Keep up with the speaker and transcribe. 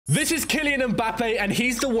This is Kylian Mbappé, and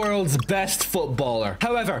he's the world's best footballer.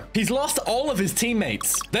 However, he's lost all of his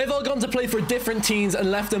teammates. They've all gone to play for different teams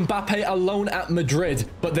and left Mbappé alone at Madrid.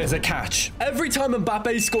 But there's a catch. Every time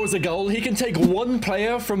Mbappé scores a goal, he can take one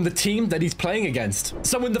player from the team that he's playing against.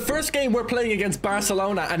 So in the first game, we're playing against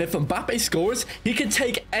Barcelona, and if Mbappé scores, he can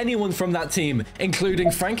take anyone from that team,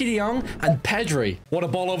 including Frankie de Jong and Pedri. What a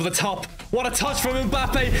ball over the top. What a touch from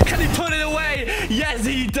Mbappé. Can he put it away? Yes,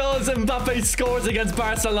 he does. Mbappé scores against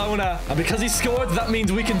Barcelona. And because he scored, that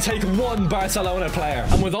means we can take one Barcelona player.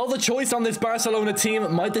 And with all the choice on this Barcelona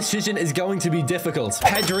team, my decision is going to be difficult.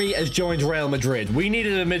 Pedri has joined Real Madrid. We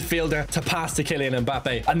needed a midfielder to pass to Kylian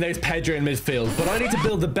Mbappé, and there's Pedri in midfield. But I need to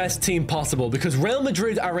build the best team possible because Real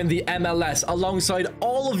Madrid are in the MLS alongside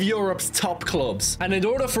all of Europe's top clubs. And in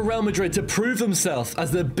order for Real Madrid to prove themselves as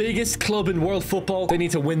the biggest club in world football, they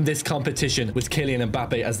need to win this competition with Kylian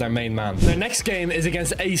Mbappé as their main man. Their next game is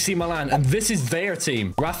against AC Milan, and this is their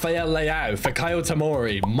team. Rafael Leao, Fikayo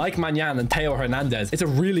Tomori, Mike Maignan, and Theo Hernandez. It's a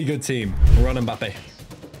really good team. Run Mbappé.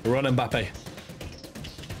 Run Mbappé.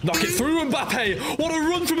 Knock it through Mbappé. What a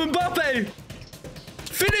run from Mbappé.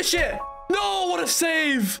 Finish it. No, what a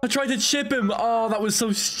save. I tried to chip him. Oh, that was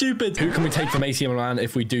so stupid. Who can we take from AC Milan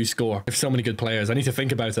if we do score? There's so many good players. I need to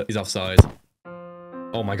think about it. He's offside.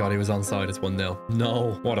 Oh my god, he was onside. It's 1-0.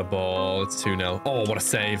 No. What a ball. It's 2-0. Oh, what a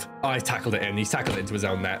save. Oh, I tackled it in. He's tackled it into his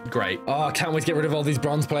own net. Great. Oh, I can't wait to get rid of all these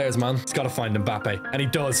bronze players, man. He's got to find Mbappé. And he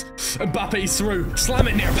does. Mbappe's through. Slam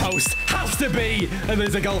it near post. Has to be. And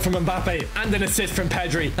there's a goal from Mbappé. And an assist from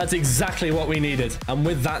Pedri. That's exactly what we needed. And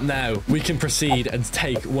with that now, we can proceed and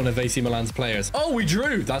take one of AC Milan's players. Oh, we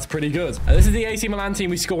drew. That's pretty good. And this is the AC Milan team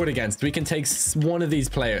we scored against. We can take one of these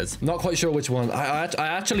players. Not quite sure which one. I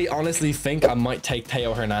actually honestly think I might take Theo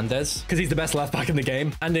Hernandez because he's the best left back in the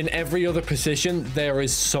game, and in every other position there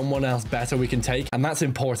is someone else better we can take, and that's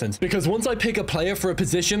important because once I pick a player for a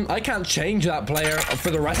position, I can't change that player for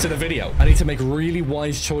the rest of the video. I need to make really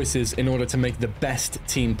wise choices in order to make the best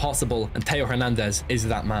team possible, and Theo Hernandez is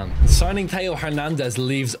that man. Signing Theo Hernandez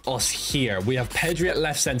leaves us here. We have Pedri at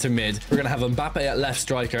left center mid, we're gonna have Mbappé at left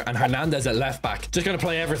striker, and Hernandez at left back. Just gonna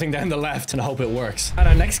play everything down the left and hope it works. And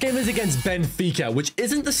our next game is against Benfica, which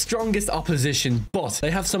isn't the strongest opposition, but they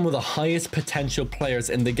have some of the highest potential players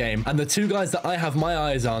in the game, and the two guys that I have my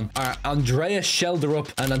eyes on are Andreas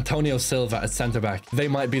Schelderup and Antonio Silva at centre-back. They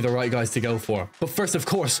might be the right guys to go for. But first, of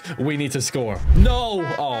course, we need to score. No!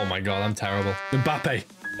 Oh my god, I'm terrible. Mbappé.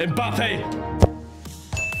 Mbappé!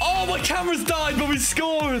 Oh, my camera's died, but we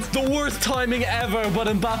scored! The worst timing ever, but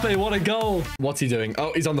Mbappé, what a goal. What's he doing?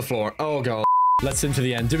 Oh, he's on the floor. Oh god. Let's sim to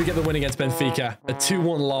the end. Do we get the win against Benfica? A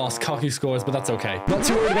 2-1 loss. Cocky scores, but that's okay. Not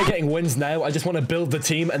too worried about getting wins now. I just want to build the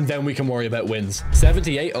team, and then we can worry about wins.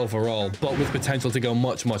 78 overall, but with potential to go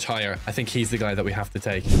much, much higher. I think he's the guy that we have to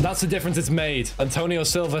take. That's the difference it's made. Antonio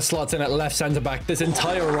Silva slots in at left centre-back. This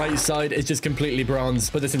entire right side is just completely bronze,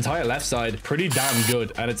 but this entire left side, pretty damn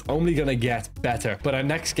good, and it's only going to get better. But our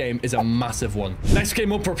next game is a massive one. Next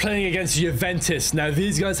game up, we're playing against Juventus. Now,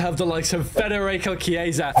 these guys have the likes of Federico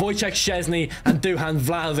Chiesa, Wojciech Szczesny, and Duhan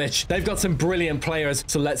Vlahovic. They've got some brilliant players,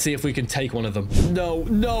 so let's see if we can take one of them. No,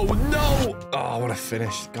 no, no! Oh, what a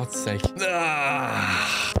finish. God's sake.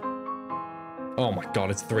 Ah. Oh my god,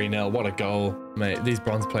 it's 3-0. What a goal. Mate, these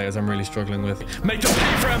bronze players I'm really struggling with. Make them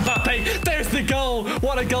pay for Mbappé. There's the goal.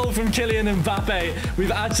 What a goal from Kylian Mbappé. We've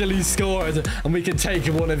actually scored, and we can take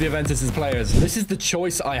one of Juventus's players. This is the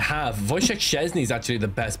choice I have. Wojciech Szczesny is actually the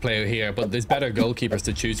best player here, but there's better goalkeepers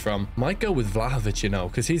to choose from. Might go with Vlahovic, you know,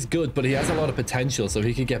 because he's good, but he has a lot of potential, so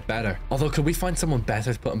he could get better. Although, could we find someone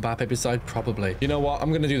better to put Mbappé beside? Probably. You know what? I'm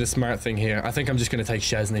going to do the smart thing here. I think I'm just going to take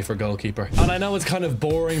Szczesny for goalkeeper. And I know it's kind of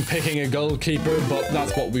boring picking a goalkeeper, but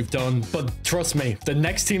that's what we've done. But trust me, the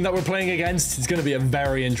next team that we're playing against is going to be a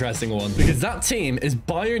very interesting one, because that team is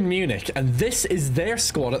Bayern Munich, and this is their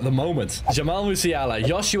squad at the moment. Jamal Musiala,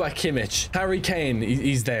 Joshua Kimmich, Harry Kane,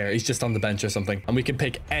 he's there. He's just on the bench or something, and we can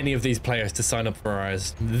pick any of these players to sign up for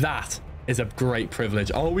ours. That is a great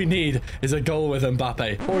privilege. All we need is a goal with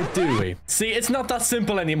Mbappé. Or do we? See, it's not that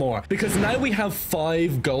simple anymore, because now we have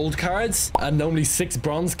 5 gold cards and only 6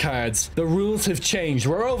 bronze cards. The rules have changed.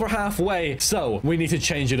 We're over halfway, so we need to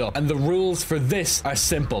change it up. And the rules for this are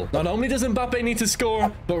simple. Not only does Mbappé need to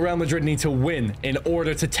score, but Real Madrid need to win in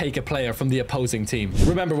order to take a player from the opposing team.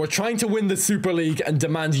 Remember, we're trying to win the Super League and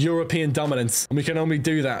demand European dominance, and we can only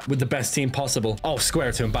do that with the best team possible. Oh,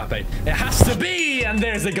 square to Mbappé. It has to be! And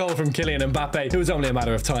there's a goal from Kylian Mbappé. It was only a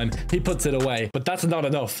matter of time. He puts it away, but that's not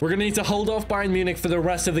enough. We're going to need to hold off Bayern Munich for the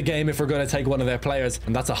rest of the game if we're going to take one of their players,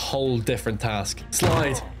 and that's a whole different task.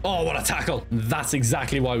 Slide. Oh, what a tackle. That's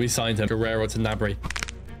exactly why we signed him. Guerrero to Gnabry.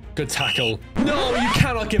 Good tackle. No, you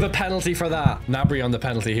cannot give a penalty for that. Gnabry on the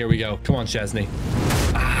penalty. Here we go. Come on, Chesney.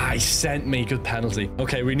 Ah, he sent me. Good penalty.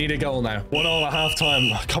 Okay, we need a goal now. 1-1 at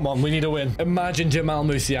halftime. Come on, we need a win. Imagine Jamal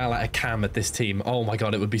Musiala a cam at this team. Oh my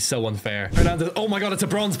god, it would be so unfair. Hernandez. Oh my god, it's a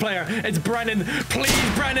bronze player. It's Brennan.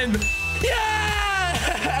 Please, Brennan. Yes!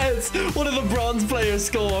 One of the bronze players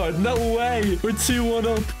scored. No way. We're 2-1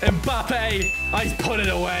 up. Mbappé. I put it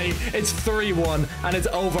away. It's 3-1 and it's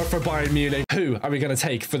over for Bayern Munich. Who are we going to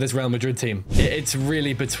take for this Real Madrid team? It's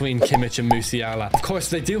really between Kimmich and Musiala. Of course,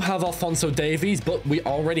 they do have Alphonso Davies, but we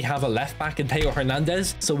already have a left back in Theo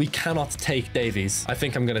Hernandez, so we cannot take Davies. I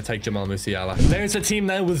think I'm going to take Jamal Musiala. There's a team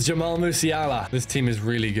now with Jamal Musiala. This team is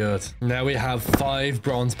really good. Now we have 5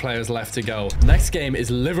 bronze players left to go. Next game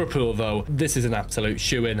is Liverpool, though. This is an absolute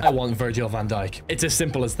shoe-in. I want Virgil van Dijk. It's as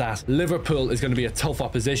simple as that. Liverpool is going to be a tough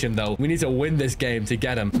opposition, though. We need to win this game to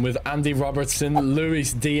get him. With Andy Robertson,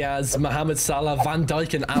 Luis Diaz, Mohamed Salah, Van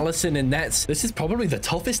Dijk and Alisson in nets. This is probably the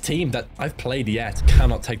toughest team that I've played yet.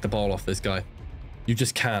 Cannot take the ball off this guy. You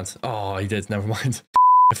just can't. Oh, he did. Never mind.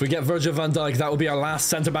 If we get Virgil van Dijk, that will be our last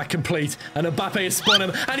centre-back complete. And Mbappé has spun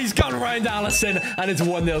him, and he's gone round Alisson, and it's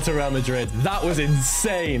 1-0 to Real Madrid. That was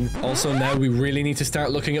insane. Also, now we really need to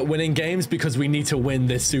start looking at winning games because we need to win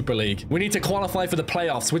this Super League. We need to qualify for the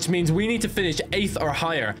playoffs, which means we need to finish 8th or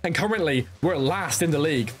higher. And currently, we're last in the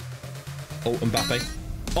league. Oh, Mbappé.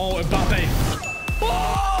 Oh, Mbappé.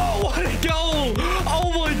 Oh, what a goal.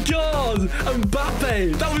 Oh, my God.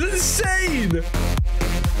 Mbappé. That was insane.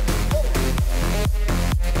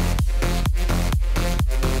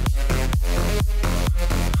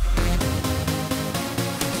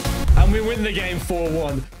 We win the game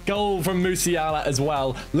 4-1. Goal from Musiala as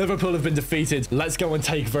well. Liverpool have been defeated. Let's go and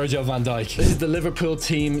take Virgil van Dijk. This is the Liverpool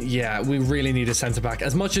team. Yeah, we really need a centre-back.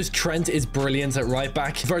 As much as Trent is brilliant at right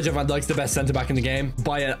back, Virgil van Dijk's the best centre-back in the game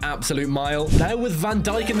by an absolute mile. Now with Van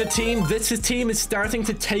Dijk in the team, this team is starting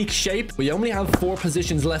to take shape. We only have 4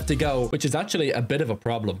 positions left to go, which is actually a bit of a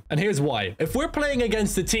problem. And here's why. If we're playing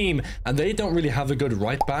against a team and they don't really have a good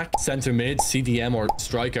right back, centre mid, CDM or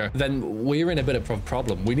striker, then we're in a bit of a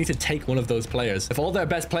problem. We need to take one of those players. If all their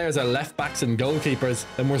best players are left backs and goalkeepers,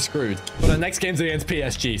 then we're screwed. But our next game's against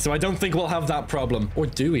PSG, so I don't think we'll have that problem. Or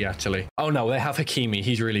do we actually? Oh no, they have Hakimi.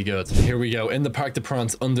 He's really good. Here we go. In the Parc des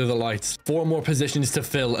Princes, under the lights. 4 more positions to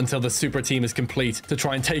fill until the super team is complete to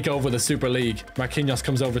try and take over the Super League. Marquinhos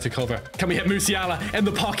comes over to cover. Can we hit Musiala in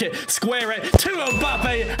the pocket? Square it to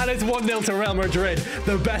Mbappé, and it's 1-0 to Real Madrid.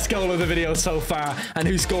 The best goal of the video so far. And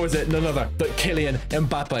who scores it? None other but Kylian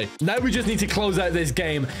Mbappé. Now we just need to close out this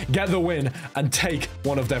game, get the win, and take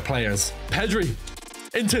one of their players. Pedri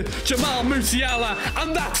into Jamal Musiala,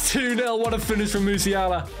 and that's 2-0. What a finish from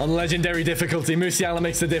Musiala. On legendary difficulty, Musiala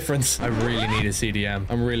makes the difference. I really need a CDM.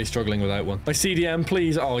 I'm really struggling without one. My CDM,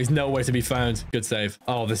 please. Oh, he's nowhere to be found. Good save.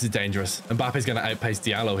 Oh, this is dangerous. Mbappe's going to outpace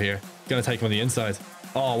Diallo here. Going to take him on the inside.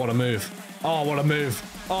 Oh, what a move. Oh, what a move.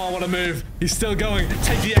 Oh, what a move. He's still going.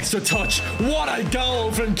 Take the extra touch. What a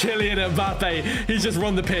goal from Kylian Mbappé. He's just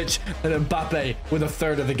run the pitch. And Mbappé with a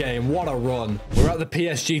third of the game. What a run. We're at the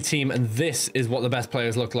PSG team, and this is what the best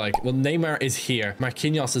players look like. Well, Neymar is here.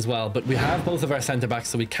 Marquinhos as well. But we have both of our centre-backs,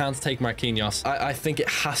 so we can't take Marquinhos. I think it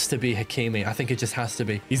has to be Hakimi. I think it just has to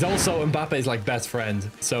be. He's also Mbappe's like best friend.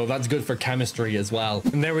 So that's good for chemistry as well.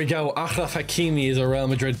 And there we go. Achraf Hakimi is a Real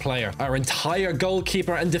Madrid player. Our entire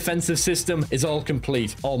goalkeeper and defensive system is all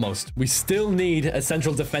complete. Almost. We still need a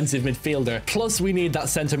central defensive midfielder. Plus, we need that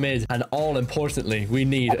centre mid. And all importantly, we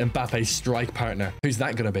need Mbappe's strike partner. Who's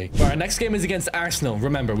that going to be? But our next game is against Arsenal.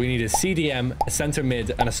 Remember, we need a CDM, a centre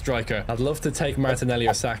mid, and a striker. I'd love to take Martinelli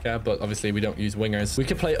or Saka, but obviously we don't use wingers. We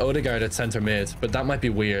could play Odegaard at centre mid, but that might be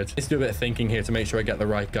weird. Let's do a bit of thinking here to make sure I get the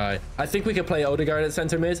right guy. I think we could play Odegaard at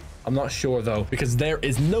centre mid. I'm not sure though, because there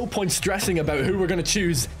is no point stressing about who we're going to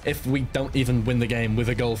choose if we don't even win the game with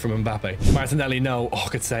a goal from Mbappe. Martinelli, no. Oh,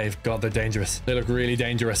 good save. God, they're dangerous. They look really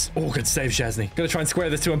dangerous. Oh, good save, Chesney. Gonna try and square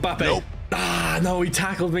this to Mbappe. Nope. Ah, no, he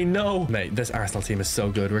tackled me. No. Mate, this Arsenal team is so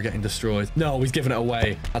good. We're getting destroyed. No, he's giving it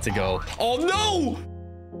away. That's a goal. Oh, no.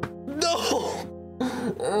 No.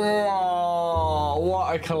 Oh,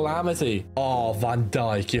 what a calamity. Oh, Van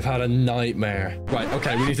Dijk, you've had a nightmare. Right,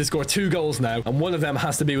 okay, we need to score 2 goals now, and one of them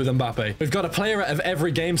has to be with Mbappe. We've got a player out of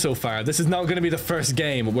every game so far. This is not going to be the first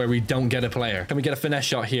game where we don't get a player. Can we get a finesse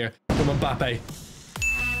shot here from Mbappe?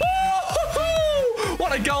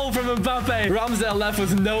 What a goal from Mbappe. Ramsdale left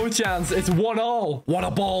with no chance. It's 1-1. What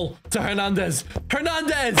a ball to Hernandez.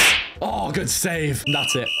 Hernandez. Oh, good save.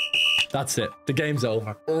 That's it. That's it. The game's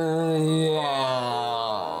over.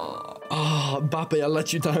 Oh, Mbappé, I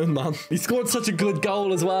let you down, man. He scored such a good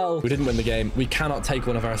goal as well. We didn't win the game. We cannot take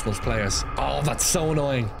one of Arsenal's players. Oh, that's so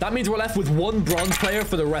annoying. That means we're left with one bronze player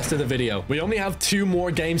for the rest of the video. We only have 2 more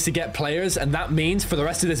games to get players, and that means for the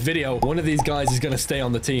rest of this video, one of these guys is going to stay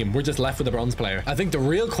on the team. We're just left with a bronze player. I think the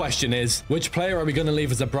real question is, which player are we going to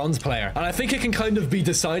leave as a bronze player? And I think it can kind of be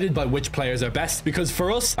decided by which players are best, because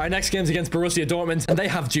for us, our next game's against Borussia Dortmund, and they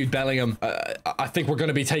have Jude Bellingham. I think we're going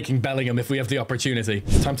to be taking Bellingham if we have the opportunity.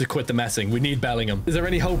 It's time to quit the messing. We need Bellingham. Is there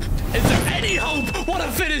any hope? Is there any hope? What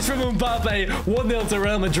a finish from Mbappé. 1-0 to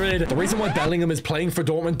Real Madrid. The reason why Bellingham is playing for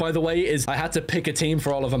Dortmund, by the way, is I had to pick a team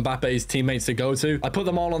for all of Mbappe's teammates to go to. I put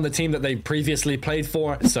them all on the team that they previously played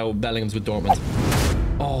for, so Bellingham's with Dortmund.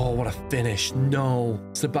 Oh, what a finish. No.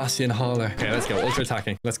 Sebastian Haller. Okay, let's go. Ultra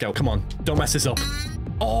attacking. Let's go. Come on. Don't mess this up.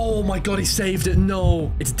 Oh my god, he saved it.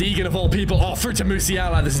 No. It's Deegan of all people. Oh, through to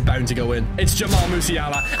Musiala. This is bound to go in. It's Jamal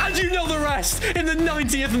Musiala. And you know the rest. In the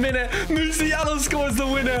 90th minute, Musiala scores the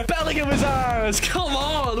winner. Bellingham is ours. Come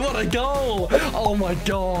on. What a goal. Oh my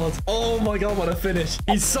god. Oh my god, what a finish.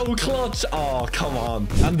 He's so clutch. Oh, come on.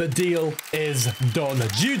 And the deal is done.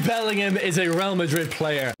 Jude Bellingham is a Real Madrid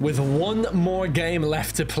player with 1 more game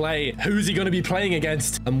left to play. Who's he going to be playing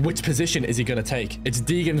against? And which position is he going to take? It's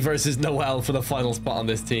Deegan versus Noel for the final spot on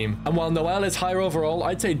this team. And while Noel is higher overall,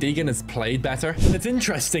 I'd say Deegan has played better. And it's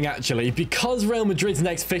interesting, actually, because Real Madrid's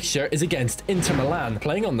next fixture is against Inter Milan.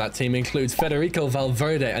 Playing on that team includes Federico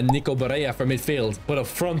Valverde and Nico Barella for midfield. But up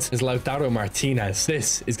front is Lautaro Martinez.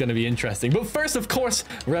 This is going to be interesting. But first, of course,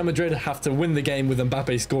 Real Madrid have to win the game with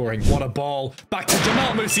Mbappé scoring. What a ball. Back to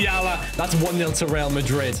Jamal Musiala. That's 1-0 to Real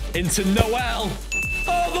Madrid. Into Noel.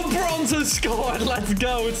 Oh, the bronze has scored. Let's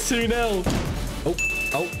go. It's 2-0.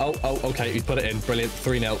 Oh, okay. He put it in. Brilliant.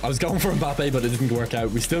 3-0. I was going for Mbappé, but it didn't work out.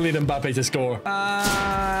 We still need Mbappé to score.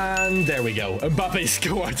 And there we go. Mbappé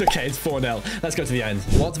scored. Okay, it's 4-0. Let's go to the end.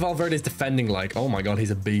 What's Valverde's defending like? Oh my god,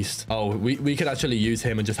 he's a beast. Oh, we could actually use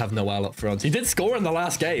him and just have Noel up front. He did score in the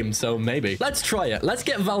last game, so maybe. Let's try it. Let's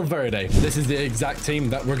get Valverde. This is the exact team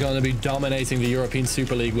that we're going to be dominating the European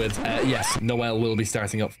Super League with. Yes, Noel will be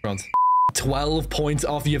starting up front. 12 points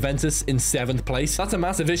off Juventus in 7th place. That's a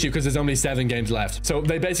massive issue because there's only 7 games left. So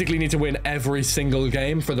they basically need to win every single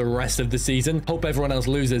game for the rest of the season. Hope everyone else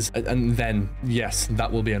loses. And then, yes, that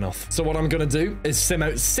will be enough. So what I'm going to do is sim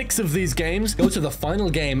out 6 of these games, go to the final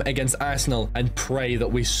game against Arsenal, and pray that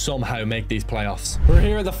we somehow make these playoffs. We're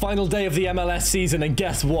here at the final day of the MLS season, and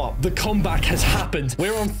guess what? The comeback has happened.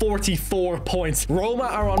 We're on 44 points. Roma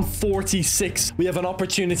are on 46. We have an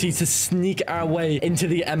opportunity to sneak our way into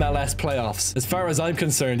the MLS playoffs. As far as I'm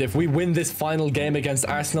concerned, if we win this final game against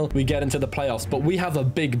Arsenal, we get into the playoffs. But we have a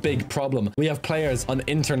big problem. We have players on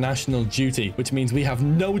international duty, which means we have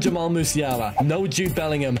no Jamal Musiala, no Jude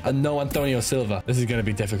Bellingham, and no Antonio Silva. This is going to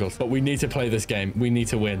be difficult, but we need to play this game. We need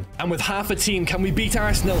to win. And with half a team, can we beat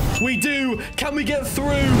Arsenal? We do! Can we get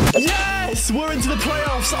through? Yes! We're into the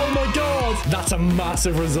playoffs! Oh my god! That's a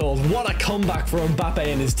massive result. What a comeback for Mbappé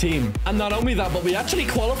and his team. And not only that, but we actually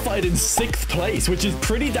qualified in 6th place, which is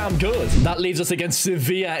pretty damn good. That leaves us against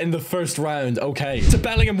Sevilla in the first round. Okay. To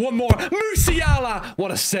Bellingham, 1 more. Musiala!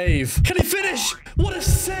 What a save. Can he finish? What a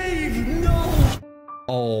save! No!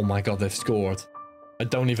 Oh my god, they've scored. I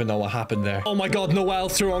don't even know what happened there. Oh my god, Noel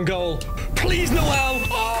through on goal. Please, Noel!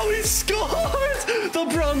 Oh, he scored!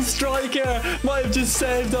 The bronze striker might have just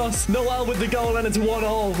saved us. Noel with the goal, and it's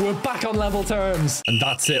 1-1. We're back on level terms. And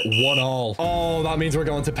that's it, 1-1. Oh, that means we're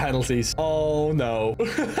going to penalties. Oh no.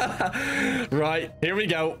 Right, here we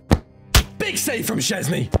go. Big save from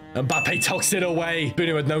Szczesny. Mbappé tucks it away.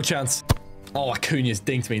 Bruno had no chance. Oh, Acuña's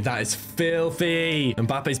dinked me. That is filthy.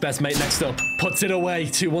 Mbappe's best mate next up. Puts it away.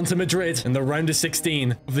 2-1 to Madrid in the round of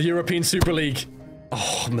 16 of the European Super League.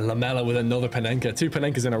 Oh, Lamela with another Panenka. 2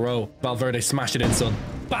 Panenkas in a row. Valverde smash it in, son.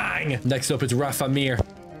 Bang! Next up, it's Rafa Mir.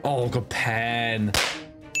 Oh, good pen.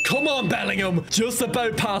 Come on, Bellingham. Just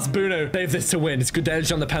about past Bruno. Save this to win. It's good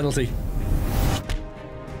edge on the penalty.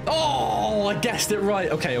 Oh, I guessed it right.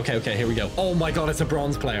 Okay, here we go. Oh my god, it's a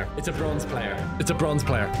bronze player. It's a bronze player. It's a bronze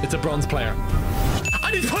player. It's a bronze player.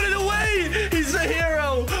 And he's put it away! He's the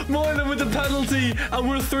hero! Moylan with the penalty, and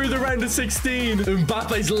we're through the round of 16.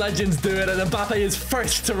 Mbappe's legends do it, and Mbappé is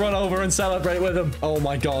first to run over and celebrate with him. Oh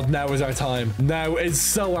my god, now is our time. Now is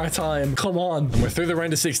so our time. Come on. And we're through the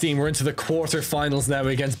round of 16. We're into the quarterfinals now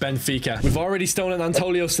against Benfica. We've already stolen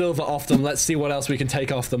Antonio Silva off them. Let's see what else we can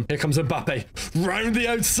take off them. Here comes Mbappé. Round the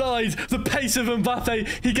outside. The pace of Mbappé.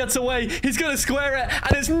 He gets away. He's going to square it,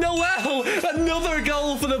 and it's Noel! Another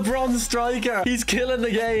goal for the bronze striker. He's killing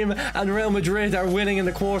the game, and Real Madrid Madrid are winning in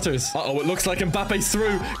the quarters. Uh-oh, it looks like Mbappe's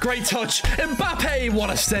through. Great touch. Mbappé,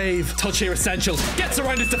 what a save. Touch here essential. Gets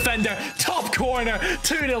around his defender. Top corner.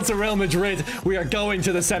 2-0 to Real Madrid. We are going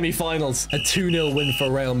to the semi-finals. A 2-0 win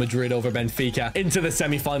for Real Madrid over Benfica. Into the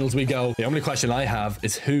semi-finals we go. The only question I have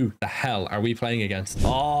is who the hell are we playing against?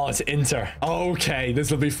 Oh, it's Inter. Okay,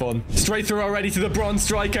 this will be fun. Straight through already to the bronze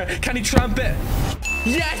striker. Can he tramp it?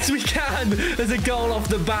 Yes, we can. There's a goal off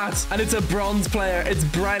the bat, and it's a bronze player. It's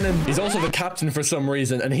Brennan. He's also the captain for some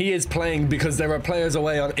reason, and he is playing because there are players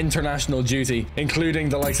away on international duty, including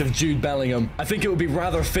the likes of Jude Bellingham. I think it would be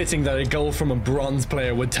rather fitting that a goal from a bronze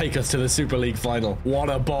player would take us to the Super League final. What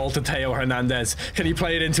a ball to Theo Hernandez. Can he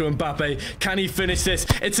play it into Mbappe? Can he finish this?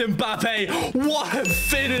 It's Mbappe. What a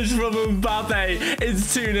finish from Mbappe.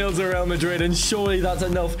 It's 2-0 to Real Madrid, and surely that's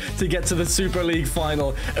enough to get to the Super League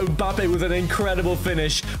final. Mbappe with an incredible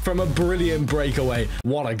finish from a brilliant breakaway.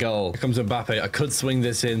 What a goal. Here comes Mbappe. I could swing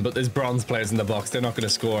this in, but there's bronze players in the box. They're not going to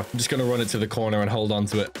score. I'm just going to run it to the corner and hold on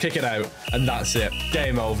to it. Kick it out, and that's it.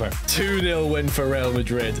 Game over. 2-0 win for Real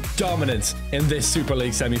Madrid. Dominance in this Super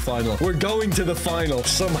League semi-final. We're going to the final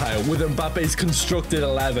somehow with Mbappe's constructed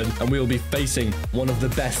 11, and we will be facing one of the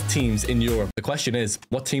best teams in Europe. The question is,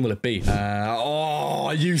 what team will it be? Oh,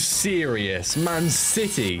 are you serious? Man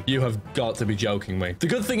City? You have got to be joking me. The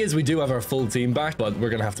good thing is we do have our full team back, but we're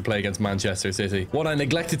going to have to play against Manchester City. What I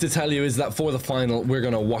neglected to tell you is that for the final, we're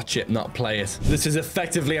going to watch it, not play it. This is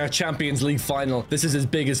effectively our Champions League final. This is as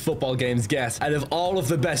big as football games get. Out of all of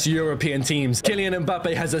the best European teams, Kylian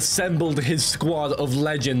Mbappe has assembled his squad of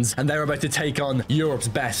legends, and they're about to take on Europe's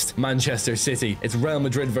best, Manchester City. It's Real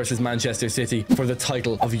Madrid versus Manchester City for the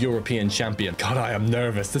title of European champion. God, I am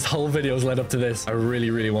nervous. This whole video's led up to this. I really,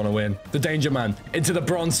 really want to win. The danger man into the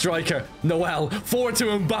bronze striker, Noel. Forward to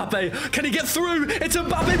Mbappe. Can he get through? It's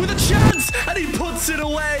Mbappe with a chance, and he puts it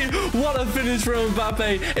away. What a finish from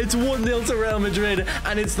Mbappe. It's 1-0 to Real Madrid,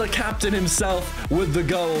 and it's the captain himself with the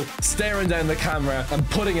goal, staring down the camera and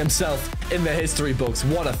putting himself in the history books.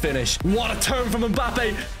 What a finish. What a turn from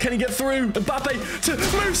Mbappe. Can he get through? Mbappe to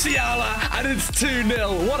Musiala, and it's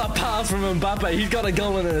 2-0. What a pass from Mbappe. He's got a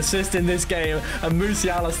goal and an assist in this game, and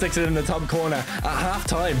Musiala sticks it in the top corner. At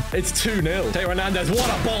half-time, it's 2-0. Theo Hernandez, what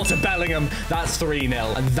a ball to Bellingham. That's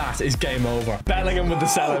 3-0, and that is game over. Bellingham with the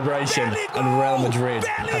celebration, and Real Madrid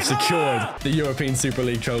have secured the European Super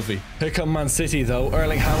League trophy. Here come Man City, though.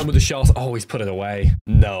 Erling Haaland with the shot. Oh, he's put it away.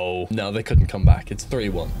 No, they couldn't come back. It's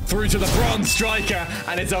 3-1. Through to the bronze striker,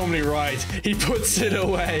 and it's only right. He puts it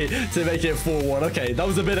away to make it 4-1. Okay, that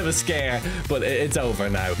was a bit of a scare, but it's over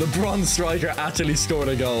now. The bronze striker actually scored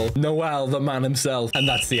a goal. Noel, the man himself, and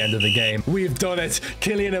that's the end of the game. We've done it.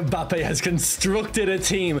 Kylian Mbappe has constructed a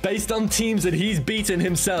team based on teams that he's beaten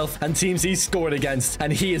himself and teams he's scored against,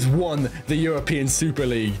 and he has won the European Super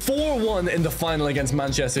League. 4-1 in the final against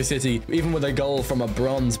Manchester City, even with a goal from a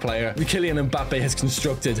bronze player. Kylian Mbappe has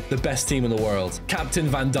constructed the best team in the world. Captain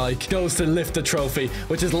Van Dijk goes to lift the trophy,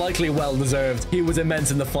 which is likely well deserved. He was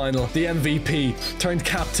immense in the final. The MVP turned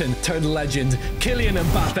captain turned legend. Kylian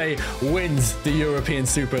Mbappe wins the European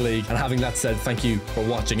Super League. And having that said, thank you for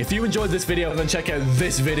watching. If you enjoyed this video, then check out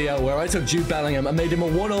this video where I took Jude Bellingham and made him a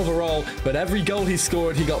 1 overall, but every goal he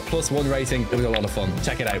scored, he got +1 rating. It was a lot of fun.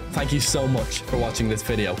 Check it out. Thank you so much for watching this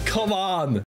video. Come on!